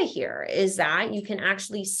idea here is that you can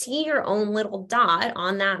actually see your own little dot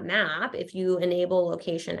on that map if you enable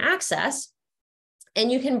location access, and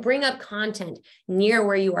you can bring up content near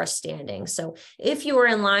where you are standing. So if you were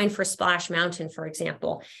in line for Splash Mountain, for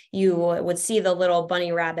example, you would see the little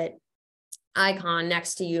bunny rabbit icon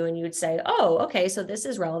next to you and you'd say, oh, okay, so this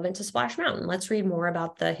is relevant to Splash Mountain. Let's read more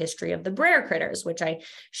about the history of the Brer critters, which I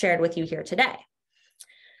shared with you here today.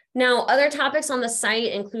 Now, other topics on the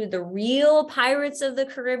site include the real pirates of the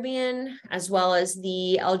Caribbean, as well as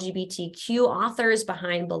the LGBTQ authors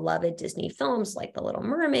behind beloved Disney films like The Little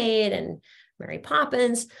Mermaid and Mary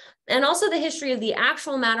Poppins, and also the history of the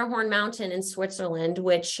actual Matterhorn Mountain in Switzerland,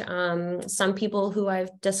 which some people who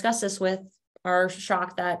I've discussed this with are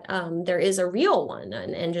shocked that there is a real one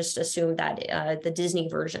and just assume that the Disney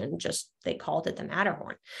version, they called it the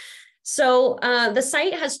Matterhorn. So the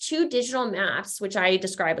site has 2 digital maps, which I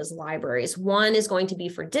describe as libraries. One is going to be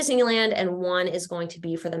for Disneyland and one is going to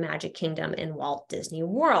be for the Magic Kingdom in Walt Disney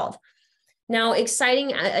World. Now,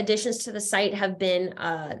 exciting additions to the site have been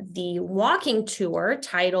the walking tour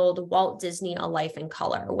titled Walt Disney: A Life in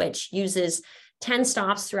Color, which uses 10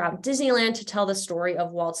 stops throughout Disneyland to tell the story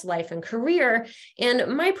of Walt's life and career.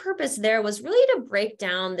 And my purpose there was really to break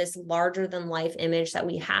down this larger than life image that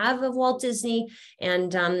we have of Walt Disney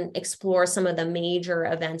and explore some of the major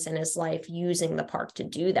events in his life using the park to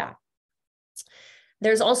do that.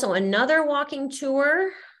 There's also another walking tour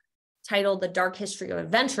titled The Dark History of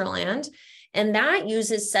Adventureland, and that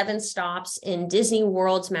uses 7 stops in Disney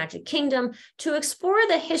World's Magic Kingdom to explore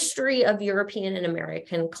the history of European and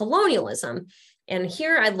American colonialism. And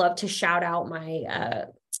here I'd love to shout out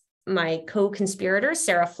my co-conspirator,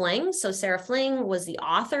 Sarah Fling. So Sarah Fling was the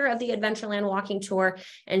author of the Adventureland walking tour,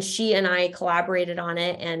 and she and I collaborated on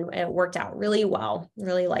it, and it worked out really well.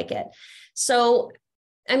 Really like it. So,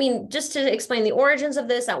 I mean, just to explain the origins of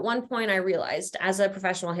this, at one point I realized as a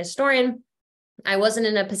professional historian, I wasn't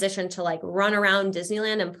in a position to like run around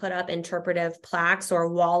Disneyland and put up interpretive plaques or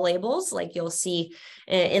wall labels like you'll see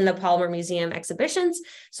in the Palmer Museum exhibitions.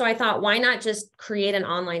 So I thought, why not just create an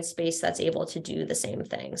online space that's able to do the same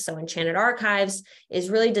thing? So Enchanted Archives is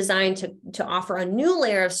really designed to offer a new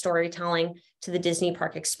layer of storytelling to the Disney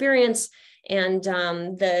park experience. And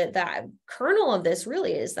the kernel of this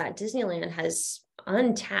really is that Disneyland has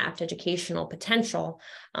untapped educational potential.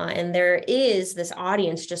 And there is this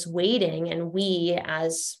audience just waiting, and we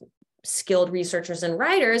as skilled researchers and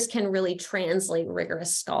writers can really translate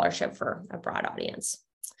rigorous scholarship for a broad audience.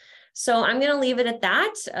 So I'm going to leave it at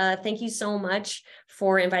that. Thank you so much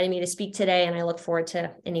for inviting me to speak today, and I look forward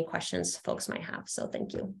to any questions folks might have. So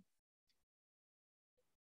thank you.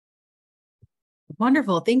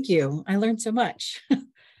 Wonderful. Thank you. I learned so much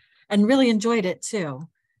and really enjoyed it too.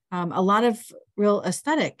 A lot of real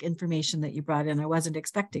aesthetic information that you brought in I wasn't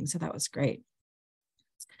expecting, so that was great.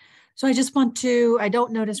 So I just want to, I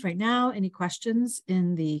don't notice right now any questions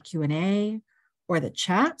in the Q&A or the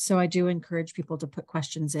chat, so I do encourage people to put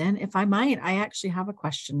questions in. If I might, I actually have a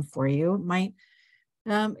question for you. It might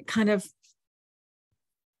kind of,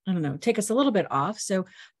 I don't know, take us a little bit off. So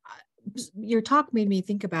your talk made me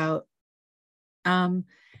think about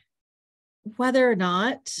whether or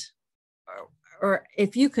not, or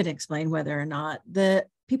if you could explain whether or not the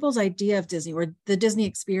people's idea of Disney or the Disney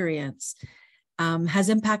experience has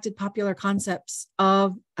impacted popular concepts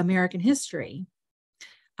of American history.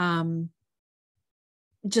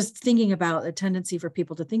 Just thinking about the tendency for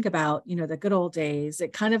people to think about, you know, the good old days,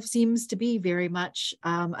 it kind of seems to be very much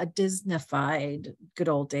a Disneyfied good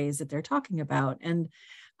old days that they're talking about. And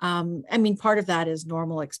I mean, part of that is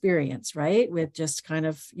normal experience, right? With just kind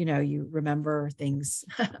of, you know, you remember things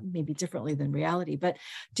maybe differently than reality. But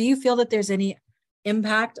do you feel that there's any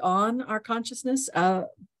impact on our consciousness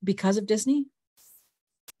because of Disney?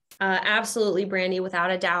 Absolutely, Brandy, without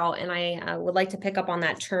a doubt. And I would like to pick up on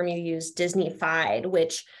that term you used, Disneyfied,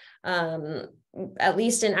 which at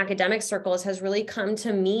least in academic circles has really come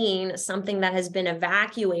to mean something that has been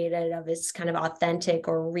evacuated of its kind of authentic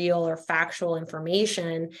or real or factual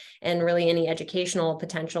information and really any educational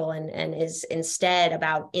potential, and is instead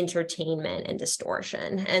about entertainment and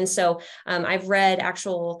distortion. And so I've read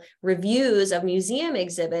actual reviews of museum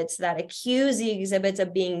exhibits that accuse the exhibits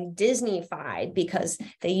of being Disneyfied because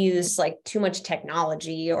they use like too much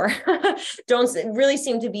technology or don't really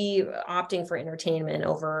seem to be opting for entertainment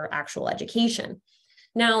over actual education.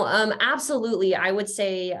 Now, absolutely, I would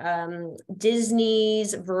say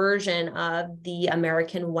Disney's version of the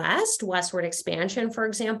American West, westward expansion, for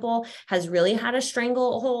example, has really had a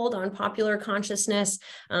stranglehold on popular consciousness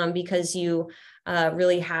because you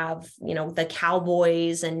really have, the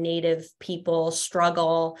cowboys and native people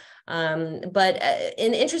struggle. But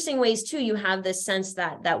in interesting ways too, you have this sense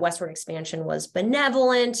that westward expansion was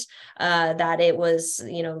benevolent, that it was,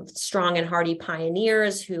 strong and hardy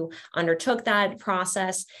pioneers who undertook that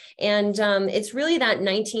process. And it's really that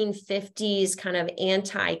 1950s kind of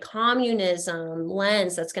anti-communism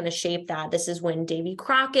lens that's going to shape that. This is when Davy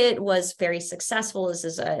Crockett was very successful. This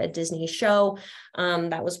is a Disney show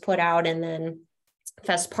that was put out, and then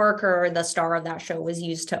Fess Parker, the star of that show, was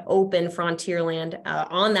used to open Frontierland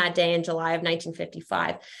on that day in July of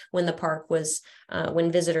 1955, when the park was,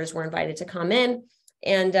 when visitors were invited to come in.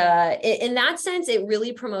 And in that sense, it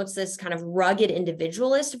really promotes this kind of rugged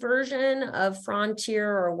individualist version of frontier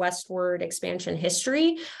or westward expansion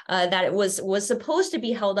history that it was supposed to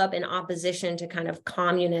be held up in opposition to kind of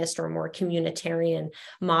communist or more communitarian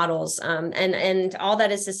models. And all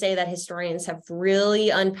that is to say that historians have really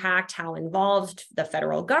unpacked how involved the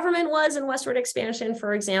federal government was in westward expansion,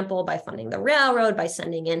 for example, by funding the railroad, by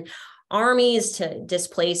sending in armies to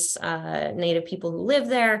displace Native people who live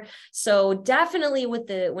there. So definitely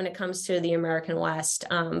when it comes to the American West,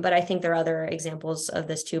 but I think there are other examples of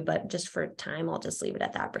this too, but just for time, I'll just leave it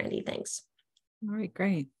at that, Brandy. Thanks. All right,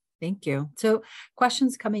 great. Thank you. So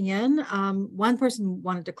questions coming in. One person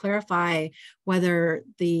wanted to clarify whether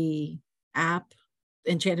the app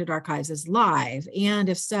Enchanted Archives is live, and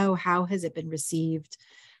if so, how has it been received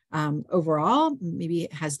overall? Maybe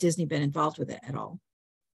has Disney been involved with it at all?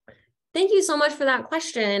 Thank you so much for that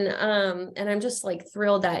question. And I'm just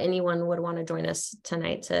thrilled that anyone would want to join us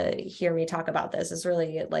tonight to hear me talk about this. It's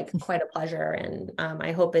really quite a pleasure. And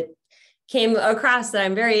I hope it came across that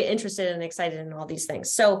I'm very interested and excited in all these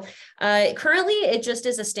things. So currently it just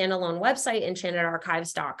is a standalone website,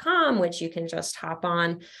 enchantederchives.com, which you can just hop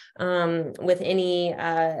on with any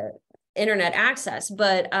internet access.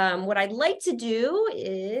 But what I'd like to do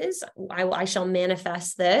is I shall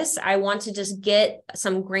manifest this. I want to just get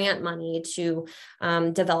some grant money to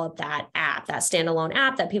develop that app, that standalone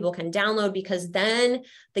app that people can download, because then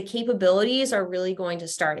the capabilities are really going to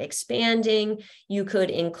start expanding. You could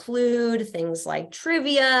include things like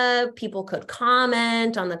trivia. People could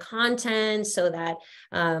comment on the content so that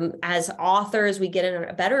as authors, we get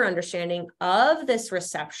a better understanding of this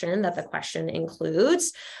reception that the question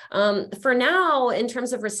includes. For now, in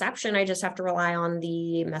terms of reception, I just have to rely on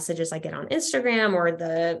the messages I get on Instagram or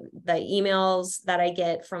the emails that I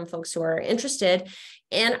get from folks who are interested.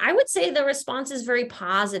 And I would say the response is very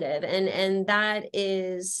positive. And that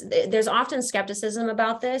is, there's often skepticism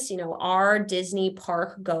about this. Are Disney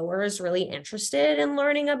park goers really interested in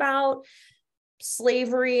learning about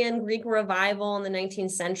slavery and Greek revival in the 19th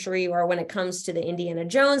century, or when it comes to the Indiana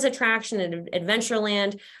Jones attraction in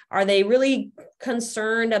Adventureland, are they really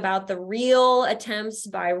concerned about the real attempts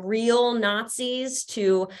by real Nazis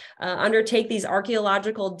to undertake these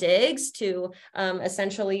archaeological digs to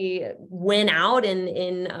essentially win out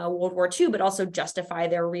in World War II, but also justify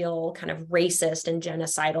their real kind of racist and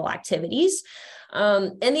genocidal activities?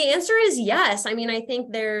 And the answer is yes. I mean, I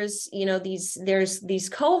think there's these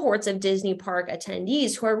cohorts of Disney park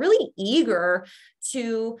attendees who are really eager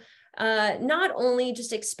to not only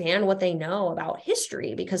just expand what they know about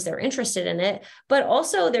history because they're interested in it, but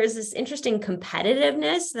also there's this interesting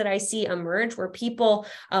competitiveness that I see emerge where people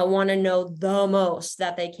want to know the most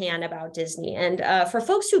that they can about Disney. And for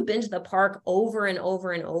folks who've been to the park over and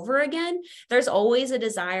over and over again, there's always a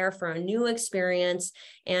desire for a new experience.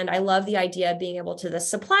 And I love the idea of being able to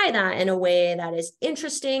supply that in a way that is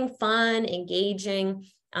interesting, fun, engaging,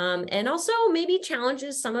 and also maybe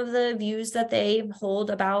challenges some of the views that they hold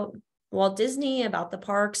about Walt Disney, about the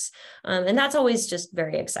parks. And that's always just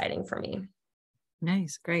very exciting for me.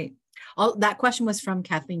 Nice, great. That question was from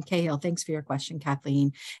Kathleen Cahill. Thanks for your question,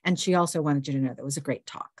 Kathleen. And she also wanted you to know that was a great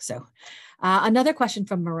talk. So another question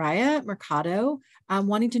from Mariah Mercado,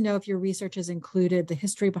 wanting to know if your research has included the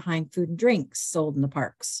history behind food and drinks sold in the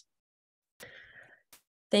parks.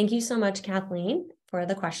 Thank you so much, Kathleen, for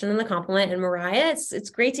the question and the compliment. And Mariah, it's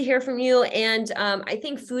great to hear from you. And I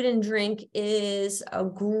think food and drink is a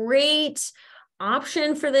great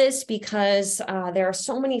option for this because there are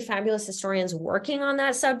so many fabulous historians working on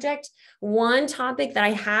that subject. One topic that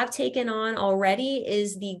I have taken on already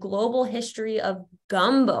is the global history of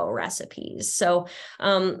gumbo recipes. So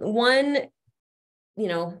one,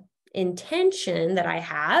 intention that I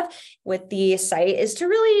have with the site is to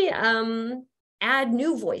really add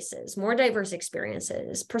new voices, more diverse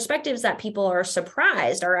experiences, perspectives that people are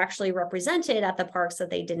surprised are actually represented at the parks that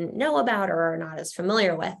they didn't know about or are not as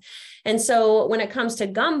familiar with. And so when it comes to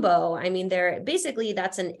gumbo, I mean, basically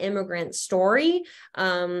that's an immigrant story,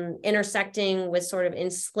 intersecting with sort of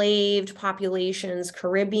enslaved populations,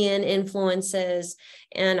 Caribbean influences.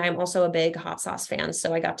 And I'm also a big hot sauce fan.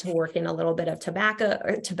 So I got to work in a little bit of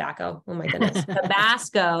tobacco. Oh my goodness.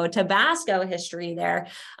 Tabasco history there.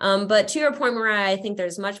 But to your point, Mariah, I think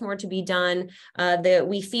there's much more to be done.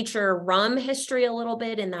 We feature rum history a little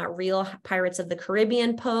bit in that Real Pirates of the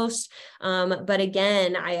Caribbean post. But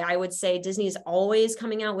again, I would say Disney's always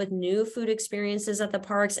coming out with new food experiences at the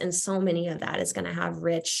parks, and so many of that is going to have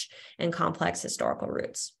rich and complex historical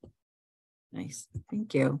roots. Nice.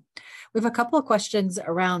 Thank you. We have a couple of questions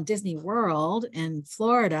around Disney World in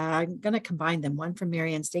Florida. I'm going to combine them. One from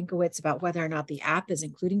Marianne Stankiewicz about whether or not the app is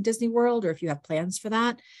including Disney World, or if you have plans for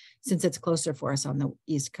that, since it's closer for us on the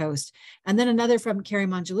East Coast. And then another from Carrie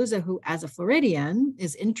Monjaluza, who, as a Floridian,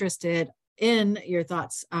 is interested in your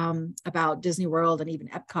thoughts about Disney World and even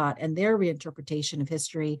Epcot and their reinterpretation of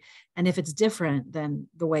history, and if it's different than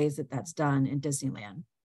the ways that that's done in Disneyland.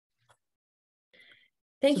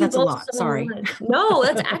 Thank you both so much. No,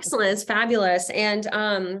 that's excellent. It's fabulous. And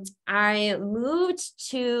I moved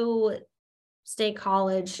to State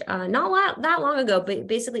College not that long ago, but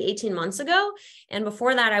basically 18 months ago. And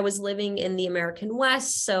before that, I was living in the American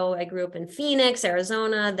West. So I grew up in Phoenix,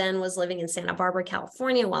 Arizona, then was living in Santa Barbara,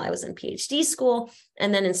 California while I was in PhD school,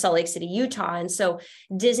 and then in Salt Lake City, Utah. And so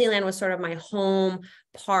Disneyland was sort of my home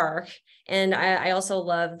park. And I also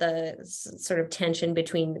love the sort of tension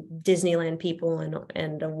between Disneyland people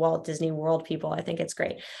and Walt Disney World people. I think it's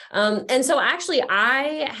great. And so actually,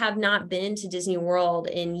 I have not been to Disney World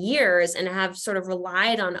in years and have sort of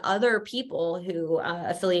relied on other people who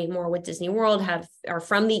affiliate more with Disney World, are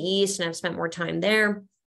from the East and have spent more time there,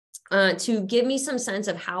 to give me some sense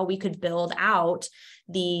of how we could build out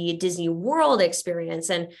the Disney World experience.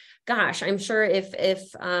 And gosh, I'm sure if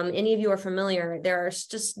any of you are familiar,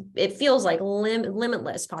 it feels like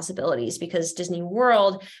limitless possibilities, because Disney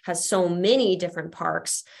World has so many different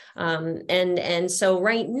parks. And so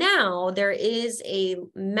right now there is a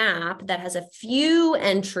map that has a few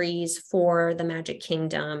entries for the Magic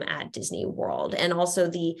Kingdom at Disney World. And also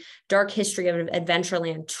the Dark History of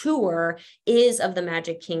Adventureland tour is of the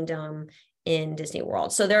Magic Kingdom in Disney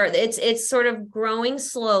World. So it's sort of growing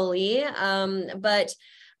slowly. But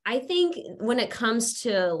I think when it comes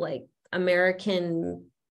to like American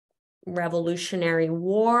Revolutionary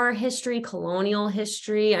War history, colonial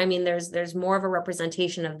history, I mean, there's more of a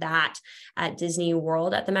representation of that at Disney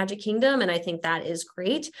World at the Magic Kingdom, and I think that is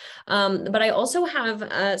great. But I also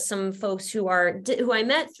have some folks who I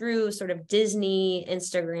met through sort of Disney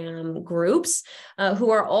Instagram groups, who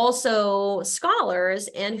are also scholars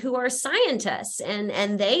and who are scientists,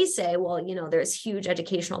 and they say, well, there's huge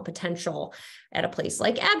educational potential at a place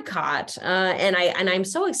like Epcot, and I'm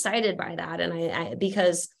so excited by that, and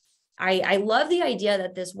because I love the idea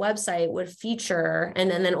that this website would feature, and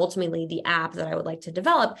then ultimately the app that I would like to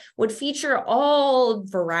develop would feature all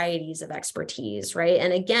varieties of expertise, right?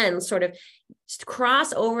 And again, sort of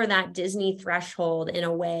cross over that Disney threshold in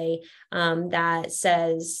a way that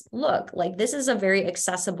says, look, like this is a very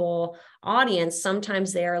accessible audience.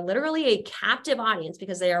 Sometimes they are literally a captive audience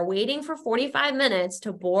because they are waiting for 45 minutes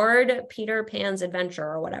to board Peter Pan's adventure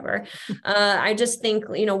or whatever. I just think,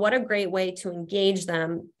 what a great way to engage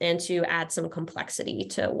them and to add some complexity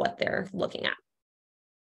to what they're looking at.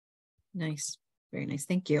 Nice. Very nice.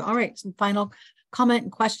 Thank you. All right. Some final comment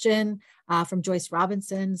and question from Joyce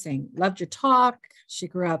Robinson saying, loved your talk. She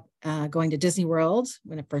grew up going to Disney World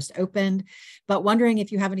when it first opened, but wondering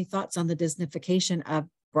if you have any thoughts on the Disneyfication of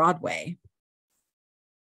Broadway.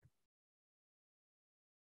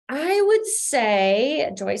 I would say,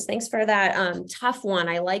 Joyce, thanks for that tough one.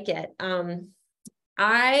 I like it.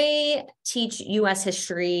 I teach U.S.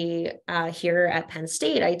 history here at Penn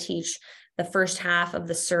State. I teach the first half of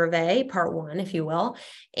the survey, part one, if you will.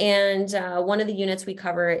 And one of the units we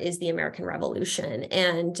cover is the American Revolution.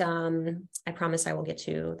 And I promise I will get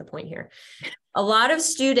to the point here. A lot of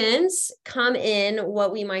students come in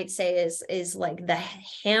what we might say is like the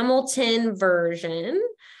Hamilton version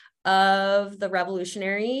of the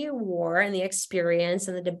Revolutionary War and the experience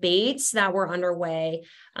and the debates that were underway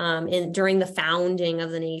during the founding of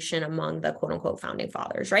the nation among the quote unquote founding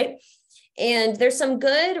fathers, right? And there's some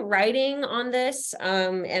good writing on this,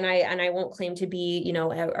 and I won't claim to be,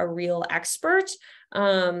 a real expert,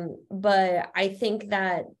 but I think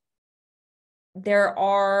that there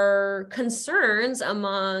are concerns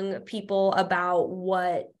among people about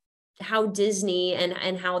what how Disney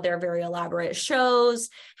and how their very elaborate shows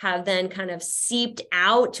have then kind of seeped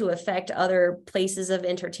out to affect other places of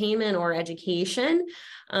entertainment or education,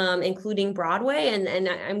 including Broadway. And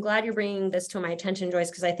I'm glad you're bringing this to my attention, Joyce,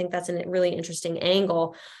 because I think that's a really interesting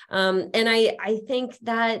angle. And I think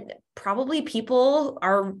that probably people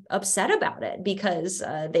are upset about it because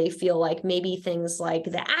they feel like maybe things like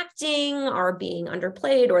the acting are being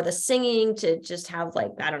underplayed or the singing to just have,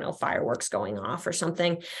 like, I don't know, fireworks going off or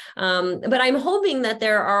something. But I'm hoping that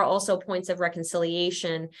there are also points of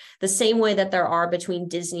reconciliation, the same way that there are between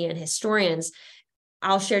Disney and historians.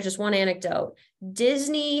 I'll share just one anecdote.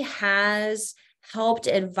 Disney has helped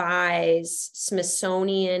advise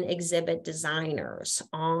Smithsonian exhibit designers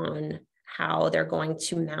on how they're going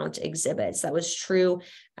to mount exhibits. That was true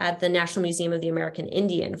at the National Museum of the American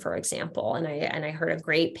Indian, for example. And I heard a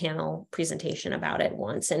great panel presentation about it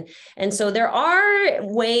once. And so there are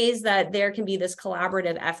ways that there can be this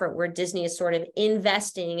collaborative effort where Disney is sort of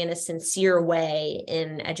investing in a sincere way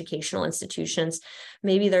in educational institutions.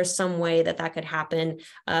 Maybe there's some way that that could happen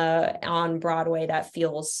on Broadway that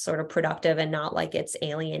feels sort of productive and not like it's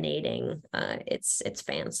alienating its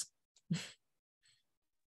fans.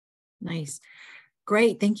 Nice.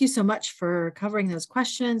 Great. Thank you so much for covering those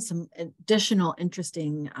questions, some additional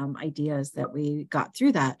interesting ideas that we got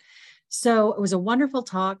through that. So it was a wonderful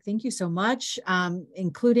talk. Thank you so much,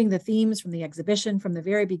 including the themes from the exhibition from the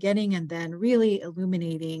very beginning, and then really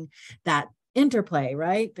illuminating that interplay,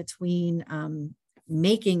 right, between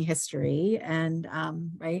making history and,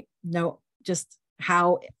 right, just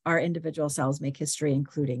how our individual selves make history,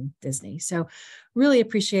 including Disney. So really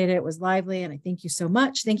appreciate it. It was lively, and I thank you so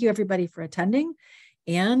much. Thank you, everybody, for attending.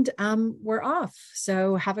 And we're off.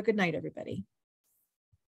 So have a good night, everybody.